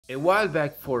A while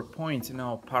back, 4 Points,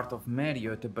 now part of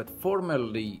Marriott but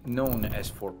formerly known as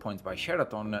 4 Points by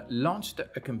Sheraton, launched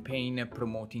a campaign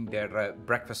promoting their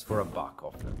breakfast for a buck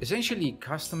offer. Essentially,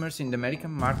 customers in the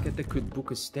American market could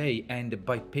book a stay and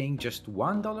by paying just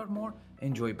 $1 more,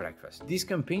 enjoy breakfast. This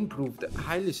campaign proved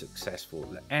highly successful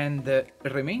and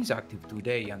remains active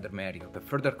today under Marriott,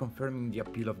 further confirming the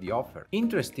appeal of the offer.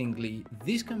 Interestingly,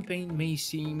 this campaign may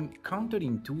seem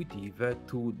counterintuitive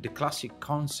to the classic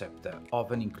concept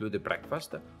of an included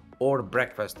breakfast or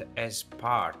breakfast as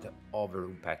part of a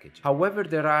room package. However,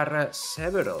 there are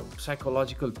several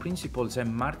psychological principles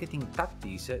and marketing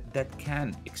tactics that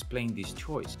can explain this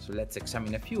choice. So let's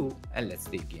examine a few and let's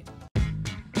dig in.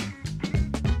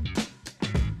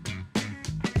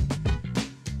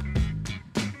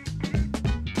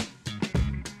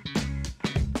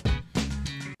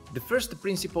 The first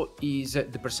principle is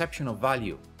the perception of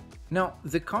value. Now,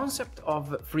 the concept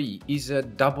of free is a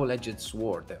double-edged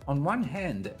sword. On one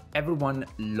hand, everyone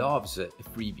loves a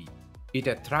freebie. It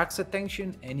attracts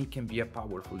attention and it can be a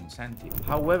powerful incentive.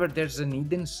 However, there's an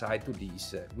hidden side to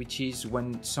this, which is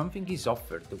when something is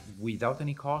offered without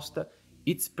any cost,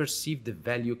 its perceived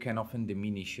value can often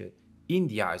diminish in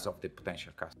the eyes of the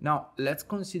potential customer. Now, let's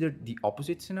consider the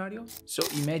opposite scenario. So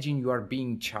imagine you are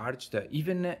being charged,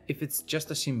 even if it's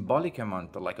just a symbolic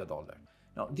amount like $1.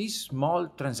 Now, this small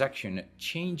transaction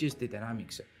changes the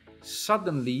dynamics.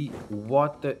 Suddenly,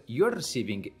 what you're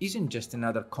receiving isn't just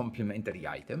another complimentary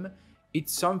item,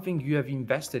 it's something you have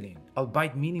invested in,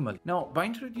 albeit minimally. Now, by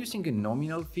introducing a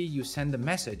nominal fee, you send a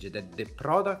message that the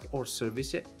product or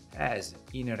service has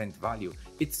inherent value.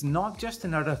 It's not just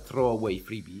another throwaway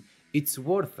freebie, it's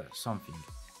worth something.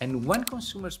 And when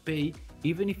consumers pay,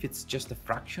 even if it's just a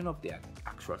fraction of the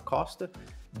actual cost,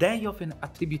 they often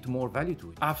attribute more value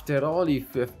to it. After all,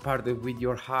 if you have parted with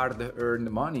your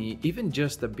hard-earned money, even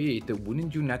just a bit,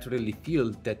 wouldn't you naturally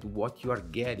feel that what you are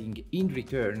getting in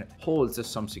return holds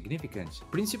some significance?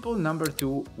 Principle number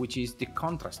 2, which is the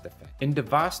contrast effect. In the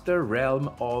vaster realm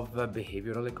of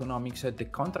behavioral economics, the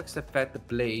contrast effect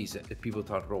plays a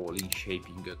pivotal role in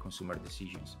shaping consumer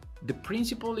decisions. The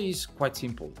principle is quite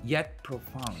simple, yet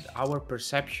profound. Our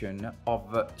perception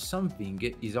of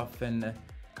something is often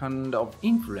kind of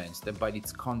influenced by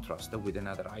its contrast with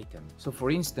another item. So for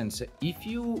instance, if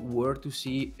you were to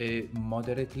see a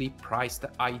moderately priced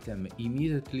item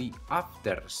immediately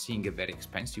after seeing a very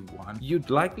expensive one, you'd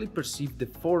likely perceive the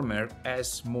former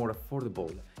as more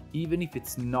affordable, even if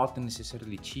it's not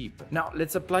necessarily cheap. Now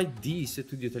let's apply this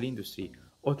to the hotel industry.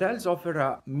 Hotels offer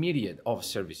a myriad of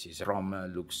services, from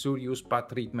luxurious spa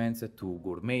treatments to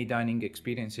gourmet dining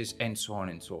experiences and so on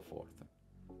and so forth.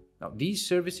 Now, these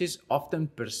services, often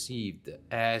perceived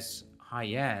as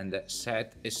high-end,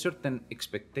 set a certain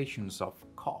expectations of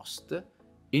cost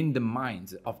in the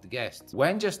minds of the guests.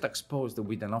 When just exposed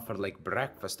with an offer like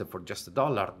breakfast for just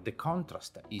 $1, the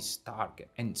contrast is stark,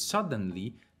 and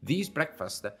suddenly this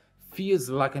breakfast feels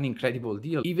like an incredible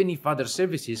deal, even if other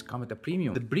services come at a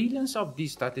premium. The brilliance of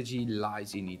this strategy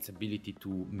lies in its ability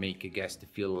to make a guest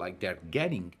feel like they're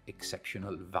getting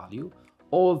exceptional value,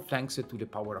 all thanks to the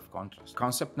power of contrast.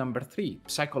 Concept number 3,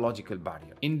 psychological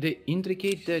barrier. In the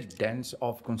intricate dance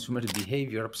of consumer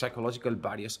behavior, psychological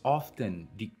barriers often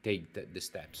dictate the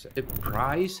steps. A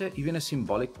price, even a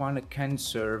symbolic one, can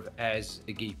serve as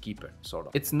a gatekeeper, sort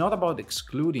of. It's not about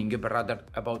excluding, but rather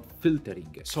about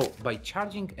filtering. So by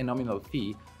charging a nominal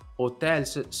fee,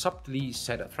 hotels subtly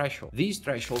set a threshold. This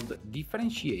threshold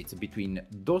differentiates between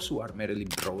those who are merely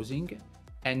browsing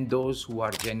and those who are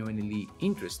genuinely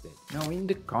interested. Now, in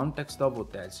the context of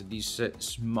hotels, this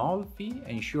small fee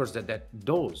ensures that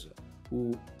those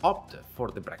who opt for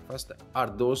the breakfast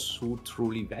are those who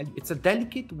truly value. It's a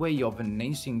delicate way of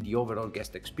enhancing the overall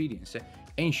guest experience,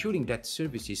 ensuring that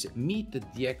services meet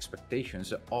the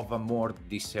expectations of a more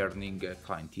discerning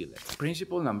clientele.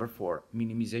 Principle number 4,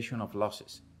 minimization of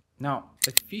losses. Now,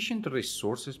 efficient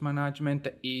resources management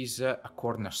is a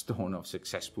cornerstone of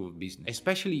successful business,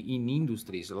 especially in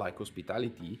industries like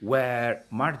hospitality, where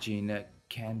margin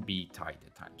can be tight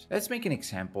at times. Let's make an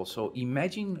example. So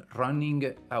imagine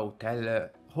running a hotel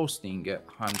hosting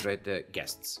 100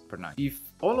 guests per night. If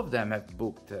all of them have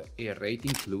booked a rate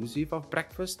inclusive of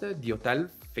breakfast, the hotel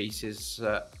faces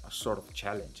a sort of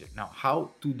challenge. Now, how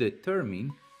to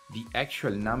determine the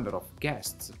actual number of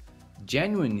guests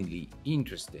genuinely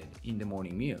interested in the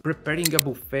morning meal? Preparing a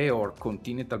buffet or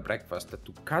continental breakfast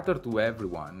to cater to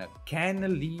everyone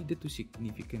can lead to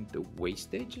significant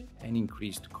wastage and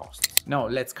increased costs. Now,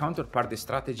 let's counterpart the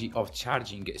strategy of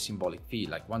charging a symbolic fee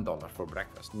like $1 for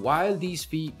breakfast. While this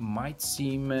fee might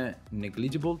seem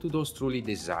negligible to those truly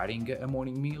desiring a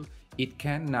morning meal, it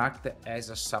can act as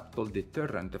a subtle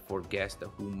deterrent for guests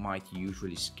who might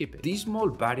usually skip it. This small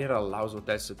barrier allows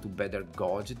hotels to better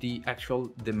gauge the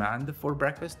actual demand for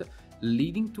breakfast,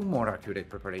 leading to more accurate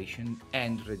preparation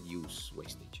and reduced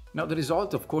wastage. Now, the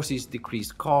result, of course, is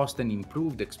decreased cost and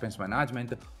improved expense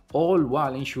management, all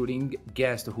while ensuring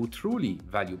guests who truly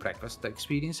value breakfast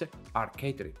experience are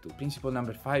catered to. Principle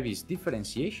number 5 is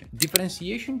differentiation.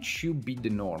 Differentiation should be the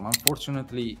norm.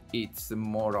 Unfortunately, it's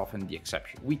more often the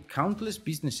exception. With countless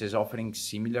businesses offering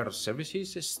similar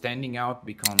services, standing out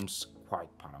becomes quite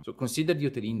paramount. So consider the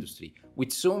hotel industry.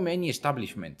 With so many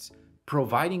establishments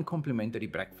providing complimentary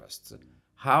breakfasts,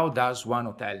 how does one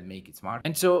hotel make its mark?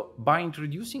 And so by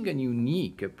introducing a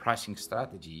unique pricing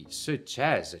strategy, such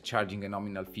as charging a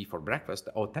nominal fee for breakfast,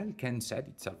 a hotel can set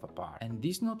itself apart. And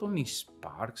this not only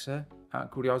sparks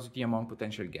curiosity among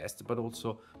potential guests, but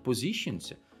also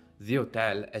positions the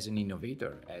hotel as an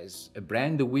innovator, as a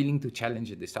brand willing to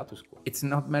challenge the status quo. It's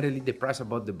not merely the price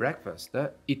about the breakfast,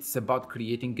 it's about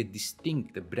creating a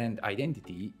distinct brand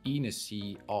identity in a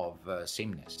sea of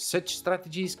sameness. Such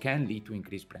strategies can lead to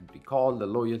increased brand recall,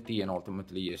 loyalty, and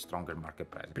ultimately a stronger market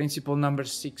presence. Principle number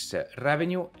 6,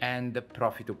 revenue and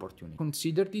profit opportunity.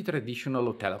 Consider the traditional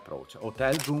hotel approach.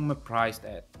 Hotel room priced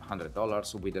at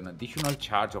 $100 with an additional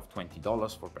charge of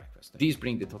 $20 for breakfast. This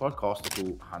brings the total cost to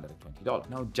 $120.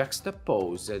 Now,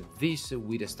 juxtapose this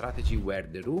with a strategy where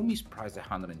the room is priced at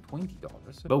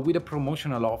 $120, but with a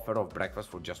promotional offer of breakfast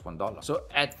for just $1. So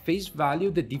at face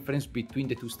value, the difference between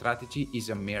the two strategies is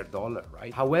a mere dollar,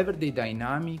 right? However, the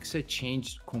dynamics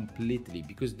change completely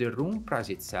because the room price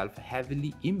itself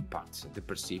heavily impacts the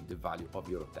perceived value of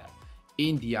your hotel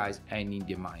in the eyes and in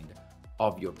the mind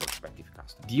of your prospective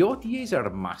customer. The OTAs are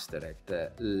master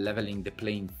at leveling the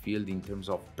playing field in terms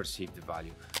of perceived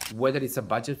value. Whether it's a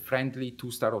budget-friendly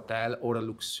 2-star hotel or a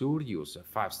luxurious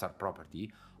 5-star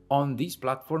property, on these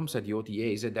platforms, the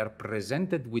OTAs, they're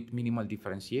presented with minimal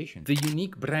differentiation. The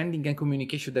unique branding and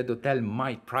communication that the hotel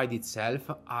might pride itself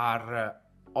are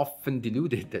often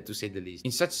diluted, to say the least.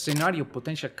 In such scenario,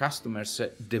 potential customers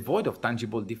devoid of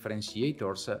tangible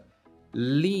differentiators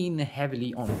lean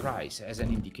heavily on price as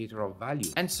an indicator of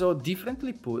value. And so,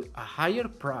 differently put, a higher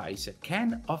price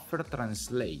can often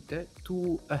translate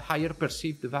to a higher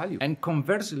perceived value. And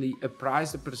conversely, a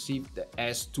price perceived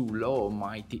as too low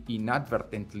might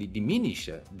inadvertently diminish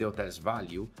the hotel's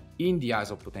value in the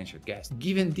eyes of potential guests.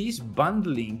 Given this,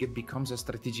 bundling becomes a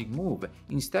strategic move.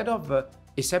 Instead of a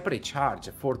separate charge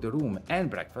for the room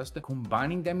and breakfast,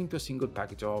 combining them into a single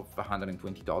package of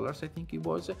 $120, I think it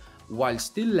was, while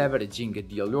still leveraging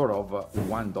the allure of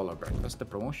 $1 breakfast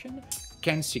promotion,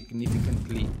 can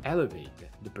significantly elevate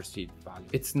the perceived value.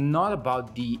 It's not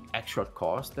about the actual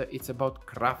cost, it's about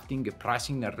crafting a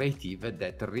pricing narrative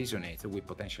that resonates with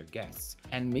potential guests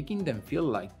and making them feel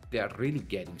like they are really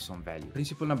getting some value.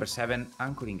 Principle number 7,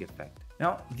 anchoring effect.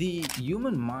 Now, the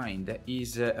human mind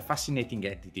is a fascinating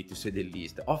entity, to say the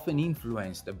least, often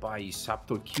influenced by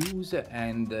subtle cues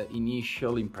and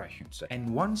initial impressions.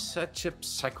 And one such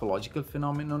psychological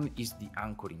phenomenon is the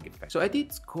anchoring effect. So at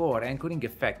its core, anchoring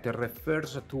effect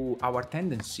refers to our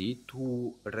tendency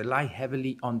to rely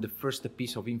heavily on the first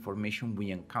piece of information we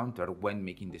encounter when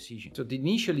making decisions. So the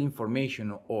initial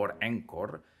information, or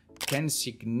anchor, can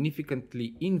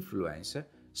significantly influence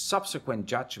subsequent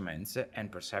judgments and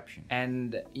perception.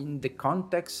 And in the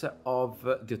context of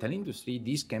the hotel industry,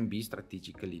 this can be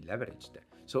strategically leveraged.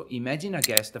 So imagine a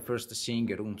guest first seeing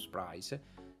a room's price,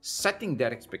 setting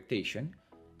their expectation,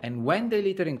 and when they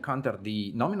later encounter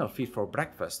the nominal fee for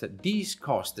breakfast, this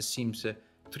cost seems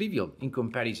trivial in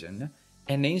comparison,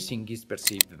 enhancing its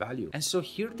perceived value. And so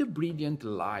here the brilliance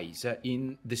lies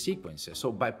in the sequence.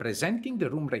 So by presenting the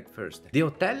room rate first, the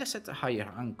hotel sets a higher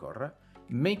anchor,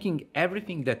 making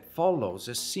everything that follows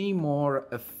seem more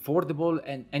affordable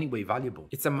and anyway valuable.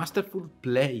 It's a masterful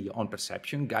play on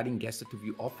perception, guiding guests to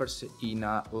view offers in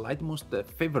a light most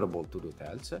favorable to the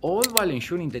hotels, all while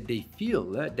ensuring that they feel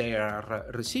they are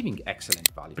receiving excellent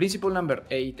value. Principle number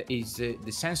 8 is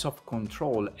the sense of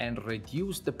control and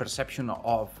reduce the perception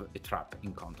of a trap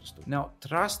in contrast to. Now,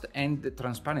 trust and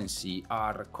transparency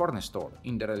are cornerstone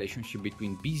in the relationship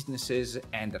between businesses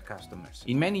and their customers.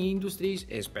 In many industries,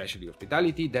 especially hospitality,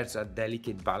 there's a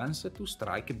delicate balance to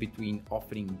strike between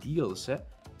offering deals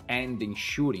and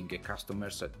ensuring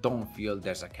customers don't feel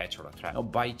there's a catch or a trap. Now,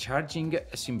 by charging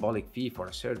a symbolic fee for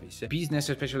a service, business,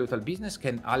 especially hotel business,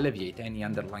 can alleviate any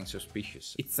underlying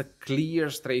suspicions. It's a clear,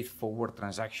 straightforward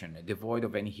transaction, devoid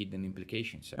of any hidden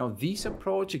implications. Now, this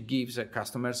approach gives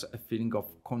customers a feeling of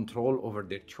control over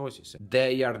their choices.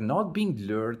 They are not being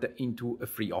lured into a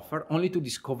free offer only to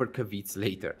discover caveats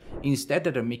later. Instead,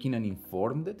 they're making an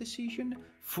informed decision,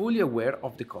 fully aware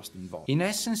of the cost involved. In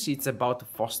essence, it's about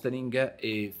fostering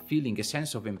a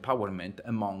sense of empowerment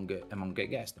among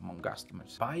guests, among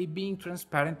customers. By being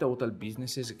transparent, hotel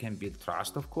businesses can build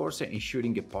trust, of course,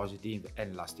 ensuring a positive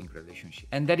and lasting relationship.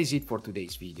 And that is it for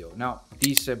today's video. Now,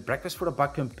 this Breakfast for a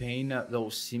Buck campaign, though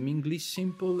seemingly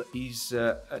simple, is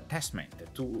a testament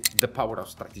to the power of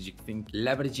strategic thinking,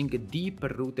 leveraging a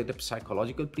deep-rooted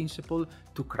psychological principle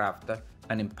to craft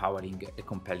an empowering, a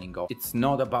compelling offer. It's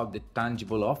not about the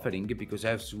tangible offering, because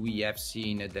as we have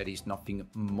seen, there is nothing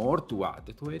more to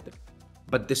add to it,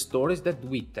 but the stories that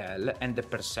we tell and the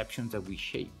perceptions that we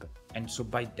shape. And so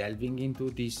by delving into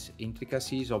these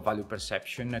intricacies of value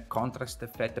perception, contrast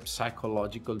effect,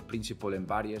 psychological principle and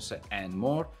barriers, and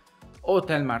more,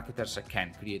 hotel marketers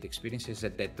can create experiences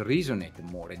that resonate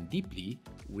more and deeply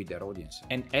with their audience.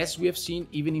 And as we have seen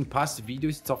even in past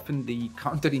videos, it's often the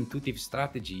counterintuitive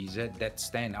strategies that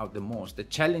stand out the most,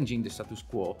 challenging the status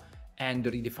quo and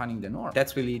redefining the norm.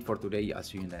 That's really it for today. I'll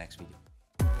see you in the next video.